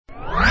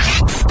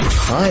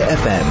Chai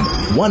FM,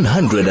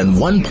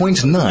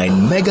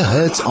 101.9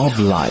 megahertz of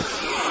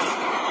life.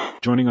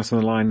 Joining us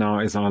on the line now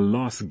is our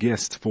last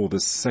guest for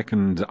the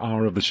second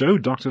hour of the show,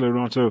 Dr.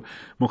 Lerato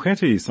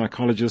Mokgethi,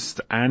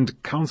 psychologist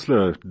and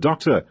counselor.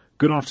 Doctor,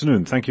 good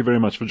afternoon. Thank you very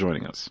much for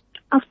joining us.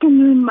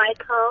 Afternoon,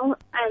 Michael,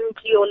 and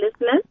your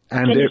listeners.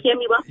 And can you hear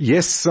me well?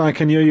 Yes, I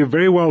can hear you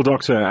very well,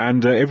 Doctor,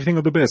 and everything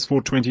of the best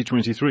for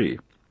 2023.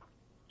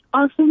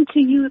 Awesome to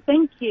you.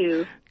 Thank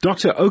you.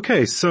 Doctor,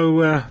 okay,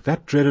 so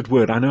that dreaded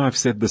word, I know I've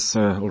said this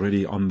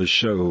already on the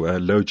show,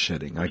 load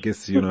shedding. I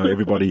guess,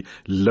 everybody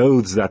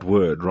loathes that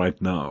word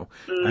right now.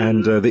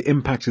 And the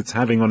impact it's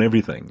having on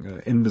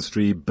everything,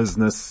 industry,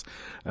 business,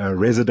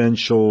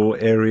 residential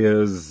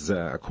areas,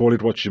 call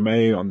it what you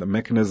may, on the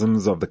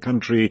mechanisms of the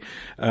country.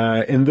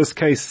 In this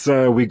case,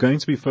 we're going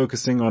to be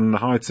focusing on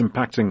how it's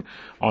impacting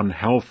on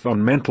health,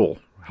 on mental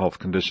health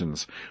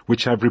conditions,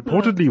 which have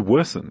reportedly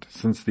worsened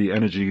since this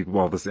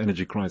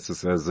energy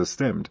crisis has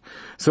stemmed.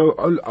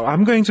 So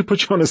I'm going to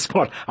put you on a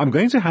spot. I'm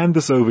going to hand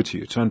this over to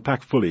you to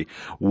unpack fully.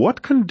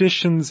 What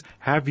conditions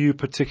have you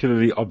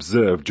particularly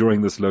observed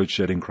during this load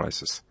shedding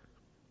crisis?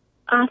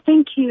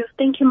 Thank you.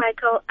 Thank you,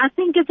 Michael. I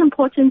think it's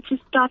important to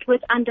start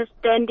with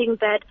understanding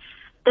that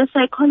the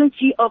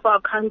psychology of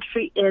our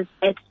country is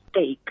at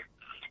stake.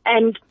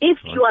 And if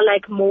you are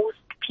like most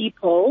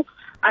people,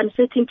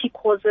 uncertainty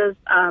causes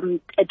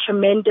a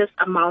tremendous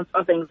amount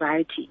of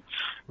anxiety.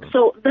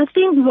 So the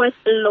thing with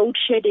load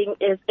shedding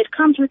is it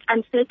comes with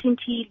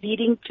uncertainty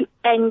leading to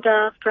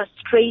anger,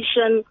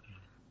 frustration,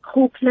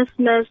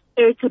 hopelessness,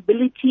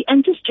 irritability,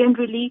 and just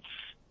generally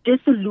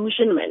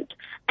disillusionment.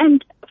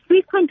 And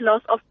frequent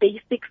loss of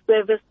basic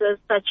services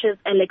such as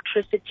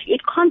electricity,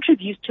 it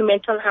contributes to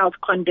mental health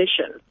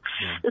conditions.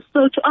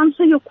 So to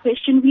answer your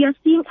question, we are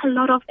seeing a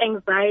lot of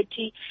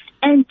anxiety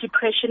and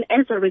depression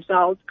as a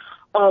result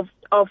of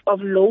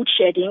load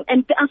shedding,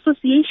 and the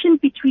association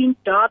between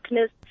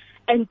darkness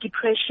and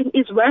depression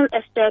is well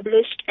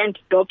established and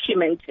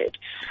documented.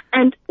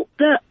 And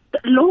the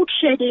load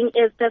shedding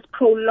is that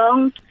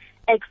prolonged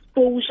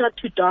exposure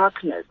to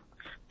darkness,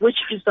 which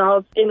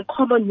results in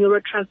common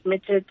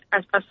neurotransmitters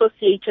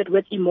associated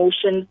with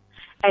emotions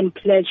and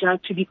pleasure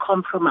to be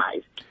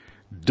compromised.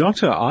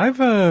 Doctor,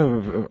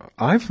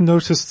 I've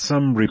noticed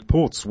some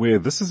reports where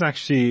this is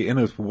actually in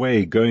a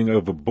way going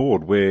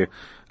overboard, where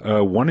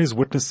one is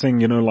witnessing,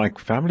 like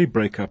family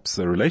breakups,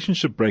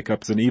 relationship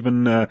breakups, and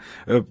even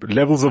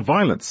levels of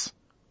violence.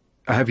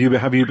 Have you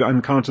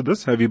encountered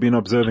this? Have you been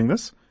observing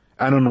this?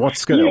 And on what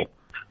scale?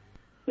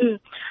 Yes.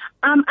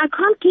 I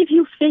can't give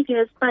you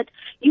figures, but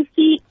you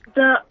see,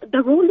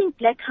 the rolling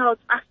blackouts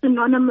are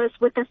synonymous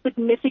with a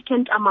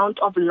significant amount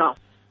of loss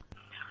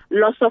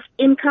of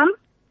income,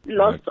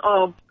 loss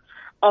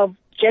of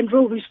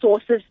general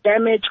resources,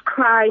 damage,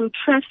 crime,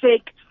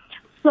 traffic.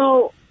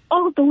 So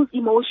all those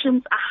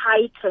emotions are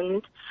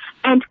heightened,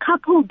 and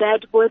couple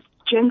that with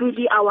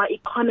generally our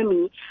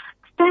economy,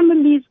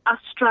 families are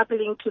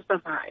struggling to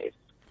survive.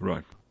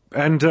 Right.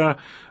 And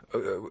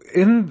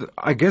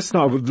I guess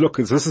now, look,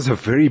 this is a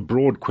very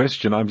broad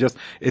question.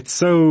 It's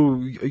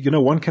so,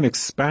 one can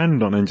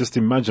expand on and just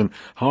imagine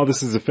how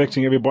this is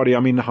affecting everybody. I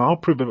mean,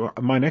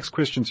 my next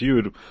question to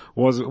you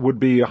would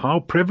be,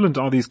 how prevalent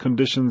are these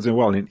conditions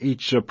in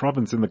each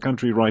province in the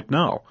country right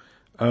now?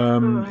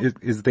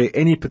 Is there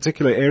any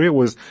particular area?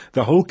 Was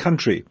the whole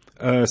country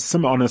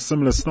on a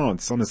similar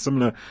stance, on a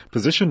similar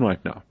position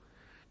right now?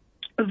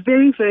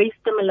 Very, very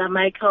similar,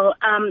 Michael.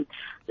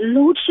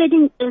 Load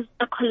shedding is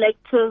a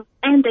collective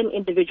and an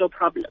individual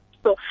problem.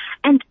 So,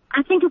 and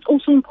I think it's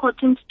also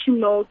important to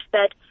note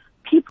that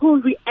people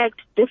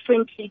react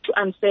differently to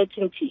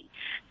uncertainty.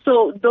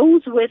 So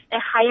those with a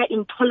higher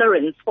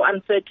intolerance for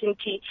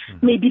uncertainty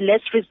may be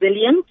less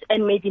resilient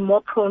and may be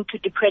more prone to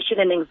depression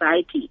and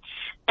anxiety.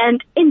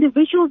 And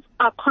individuals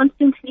are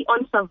constantly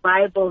on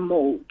survival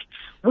mode,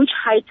 which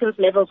heightens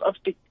levels of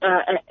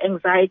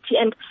anxiety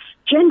and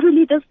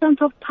generally the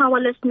sense of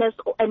powerlessness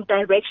and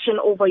direction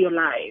over your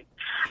life.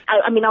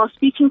 I was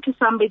speaking to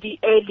somebody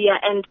earlier,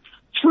 and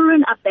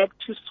children are back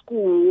to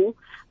school.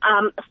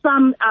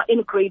 Some are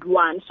in grade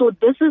 1. So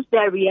this is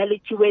their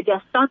reality where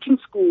they're starting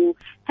school,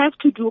 have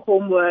to do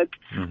homework,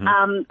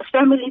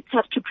 families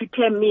have to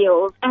prepare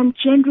meals, and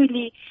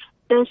generally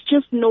there's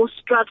just no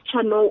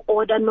structure, no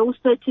order, no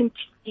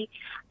certainty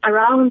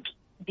around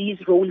these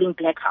rolling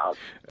blackouts.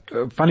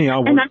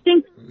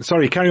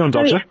 Sorry, carry on,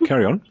 Doctor.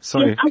 Carry on.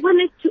 Sorry. Yes, I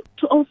wanted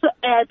to also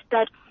add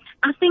that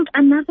I think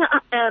another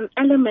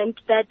element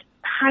that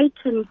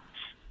heightens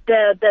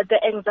the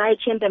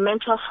anxiety and the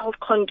mental health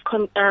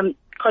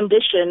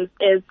conditions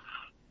is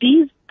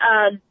these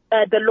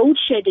the load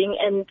shedding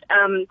and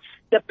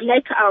the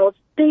blackouts.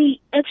 They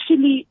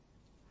actually,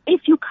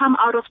 if you come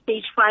out of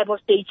stage 5 or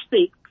stage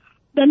 6,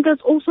 then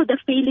there's also the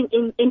failing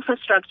in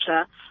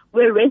infrastructure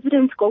where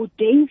residents go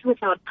days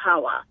without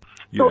power.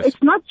 So Yes.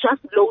 it's not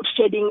just load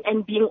shedding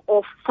and being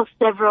off for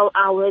several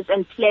hours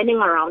and planning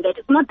around it.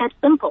 It's not that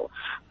simple.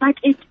 but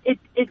it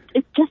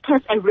just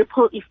has a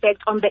ripple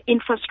effect on the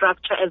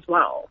infrastructure as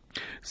well.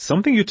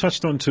 Something you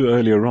touched on too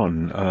earlier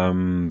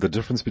on, the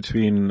difference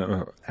between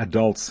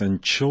adults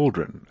and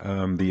children,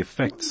 the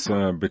effects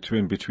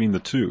between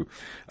the two.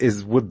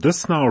 Would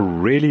this now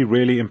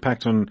really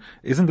impact on,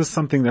 isn't this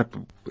something that,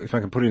 if I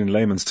can put it in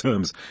layman's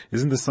terms,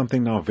 isn't this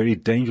something now very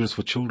dangerous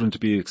for children to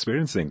be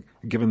experiencing,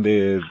 given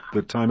the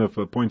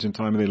point in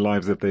time in their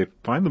lives that they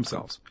find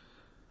themselves?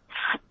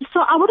 So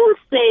I wouldn't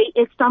say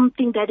it's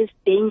something that is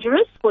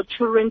dangerous for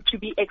children to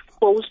be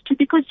exposed to,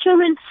 because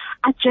children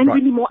are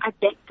generally more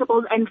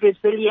adaptable and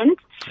resilient.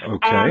 Okay.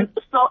 And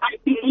so I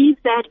believe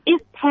that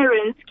if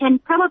parents can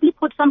probably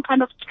put some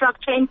kind of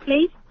structure in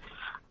place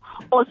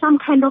or some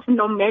kind of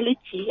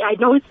normality, I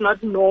know it's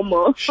not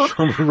normal.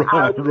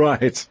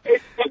 Right. It's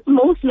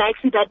most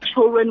likely that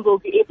children will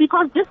be,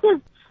 because this is,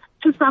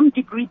 to some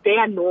degree, they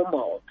are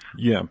normal.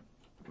 Yeah.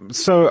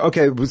 So,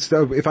 okay,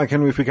 so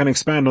if we can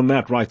expand on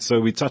that, right? So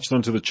we touched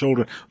onto the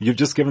children. You've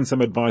just given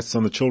some advice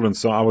on the children.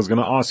 So I was going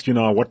to ask you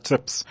now, what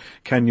tips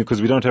can you,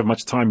 because we don't have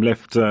much time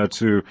left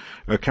to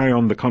carry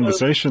on the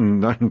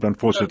conversation,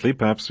 unfortunately.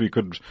 Perhaps we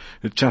could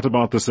chat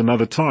about this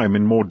another time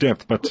in more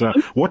depth. But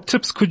what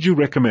tips could you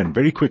recommend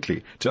very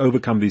quickly to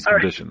overcome these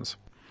conditions?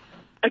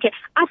 Okay,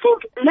 I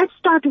think let's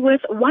start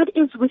with what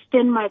is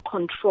within my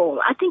control.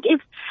 I think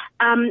if,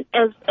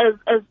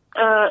 as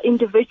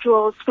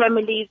individuals,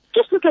 families,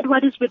 just look at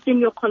what is within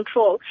your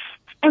control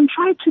and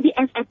try to be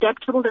as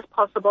adaptable as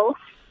possible.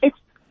 It's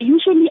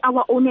usually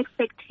our own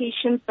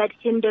expectations that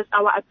hinders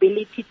our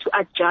ability to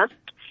adjust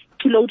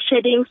to load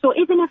shedding. So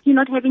even if you're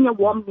not having a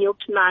warm meal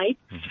tonight,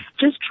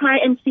 just try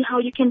and see how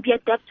you can be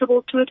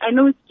adaptable to it. I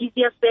know it's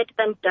easier said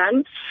than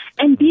done,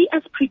 and be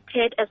as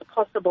prepared as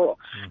possible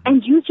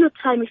and use your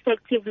time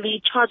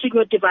effectively, charging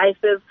your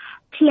devices,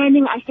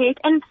 planning ahead,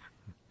 and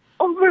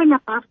over and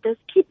above this,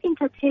 keep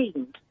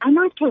entertained. I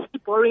know it can be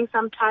boring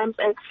sometimes,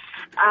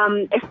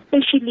 and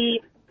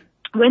especially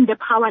when the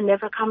power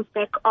never comes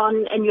back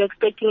on and you're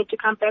expecting it to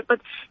come back,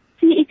 but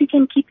see if you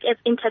can keep as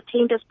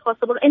entertained as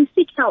possible and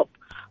seek help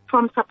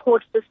from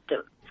support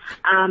systems,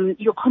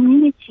 your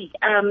community,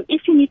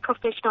 if you need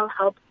professional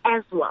help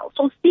as well.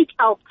 So seek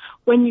help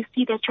when you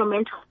see that your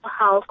mental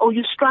health or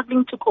you're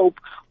struggling to cope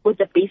with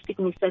the basic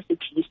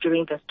necessities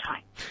during this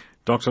time.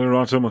 Dr.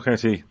 Lerato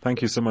Mokgethi,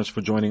 thank you so much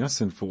for joining us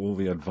and for all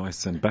the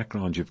advice and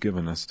background you've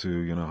given us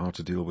to, how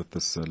to deal with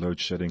this load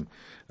shedding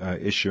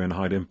issue and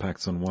how it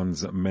impacts on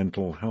one's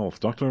mental health.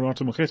 Dr.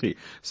 Lerato Mokgethi,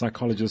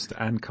 psychologist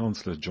and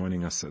counselor,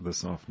 joining us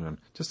this afternoon,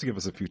 just to give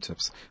us a few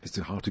tips as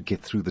to how to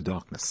get through the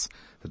darkness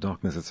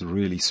that's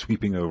really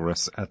sweeping over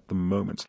us at the moment.